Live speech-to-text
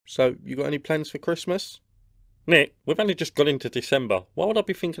So, you got any plans for Christmas? Nick, we've only just got into December. Why would I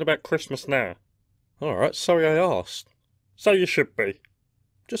be thinking about Christmas now? Alright, sorry I asked. So you should be.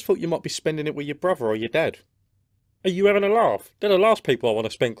 Just thought you might be spending it with your brother or your dad. Are you having a laugh? They're the last people I want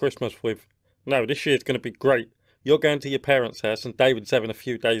to spend Christmas with. No, this year's going to be great. You're going to your parents' house and David's having a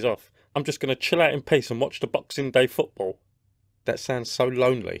few days off. I'm just going to chill out in peace and watch the Boxing Day football. That sounds so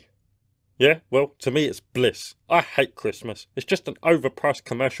lonely. Yeah, well, to me it's bliss. I hate Christmas. It's just an overpriced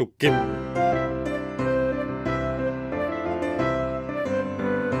commercial gift.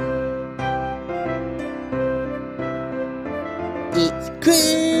 It's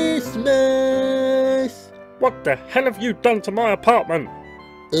Christmas! What the hell have you done to my apartment?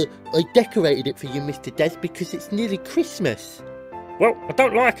 I decorated it for you, Mr. Daz, because it's nearly Christmas. Well, I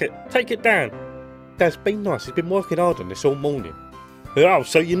don't like it. Take it down. Daz, be nice. He's been working hard on this all morning. Oh,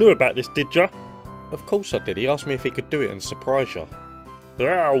 so you knew about this, did ya? Of course I did. He asked me if he could do it and surprise you.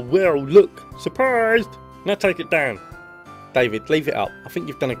 Oh, well, look. Surprised. Now take it down. David, leave it up. I think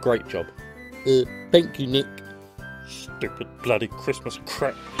you've done a great job. Thank you, Nick. Stupid bloody Christmas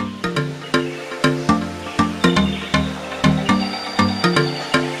crap.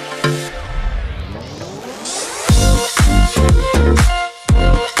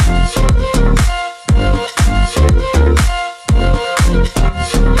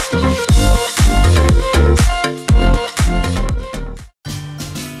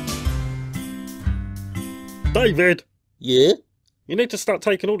 David! Yeah? You need to start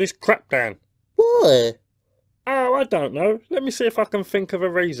taking all this crap down. Why? Oh, I don't know. Let me see if I can think of a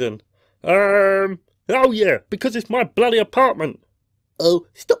reason. Oh yeah, because it's my bloody apartment. Oh,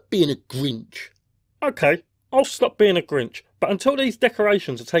 stop being a Grinch. Okay, I'll stop being a Grinch, but until these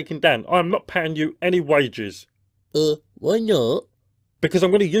decorations are taken down, I am not paying you any wages. Why not? Because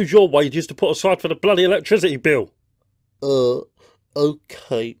I'm going to use your wages to put aside for the bloody electricity bill.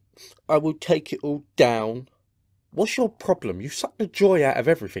 Okay. I will take it all down. What's your problem? You suck the joy out of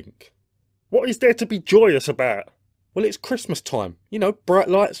everything. What is there to be joyous about? Well, it's Christmas time. You know, bright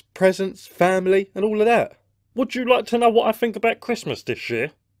lights, presents, family, and all of that. Would you like to know what I think about Christmas this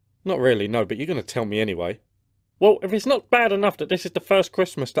year? Not really, no, but you're going to tell me anyway. Well, if it's not bad enough that this is the first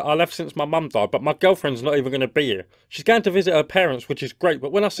Christmas that I left since my mum died, but my girlfriend's not even going to be here. She's going to visit her parents, which is great,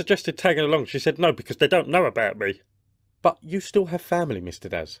 but when I suggested tagging along, she said no because they don't know about me. But you still have family, Mr.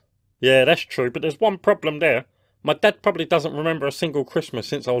 Daz. Yeah, that's true, but there's one problem there. My dad probably doesn't remember a single Christmas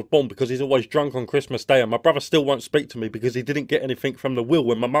since I was born because he's always drunk on Christmas Day, and my brother still won't speak to me because he didn't get anything from the will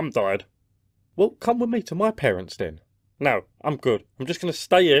when my mum died. Well, come with me to my parents then. No, I'm good. I'm just going to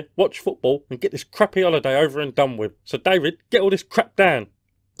stay here, watch football, and get this crappy holiday over and done with. So David, get all this crap down.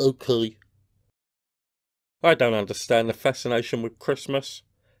 Okay. I don't understand the fascination with Christmas.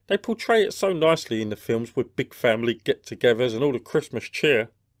 They portray it so nicely in the films with big family get-togethers and all the Christmas cheer.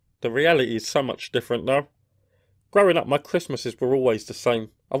 The reality is so much different though. Growing up, my Christmases were always the same.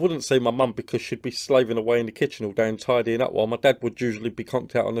 I wouldn't see my mum because she'd be slaving away in the kitchen all day and tidying up, while my dad would usually be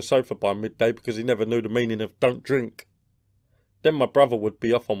conked out on the sofa by midday because he never knew the meaning of don't drink. Then my brother would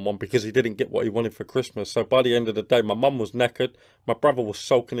be off on one because he didn't get what he wanted for Christmas, so by the end of the day my mum was knackered, my brother was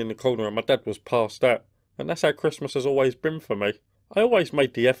sulking in the corner and my dad was passed out. And that's how Christmas has always been for me. I always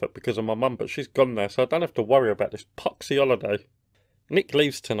made the effort because of my mum, but she's gone now, so I don't have to worry about this poxy holiday. Nick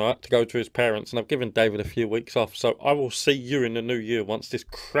leaves tonight to go to his parents and I've given David a few weeks off, so I will see you in the new year once this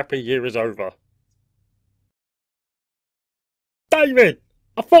crappy year is over. David!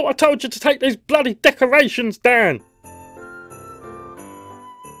 I thought I told you to take these bloody decorations down!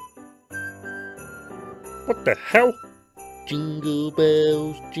 What the hell? Jingle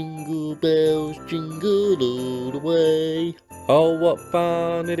bells, jingle all the way. Oh, what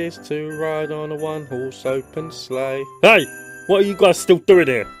fun it is to ride on a one-horse open sleigh. Hey! What are you guys still doing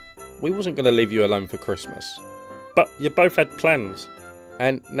here? We wasn't going to leave you alone for Christmas. But you both had plans.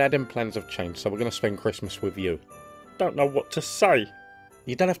 And now them plans have changed, so we're going to spend Christmas with you. Don't know what to say.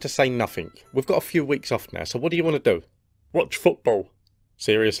 You don't have to say nothing. We've got a few weeks off now, so what do you want to do? Watch football.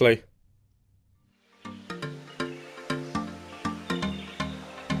 Seriously?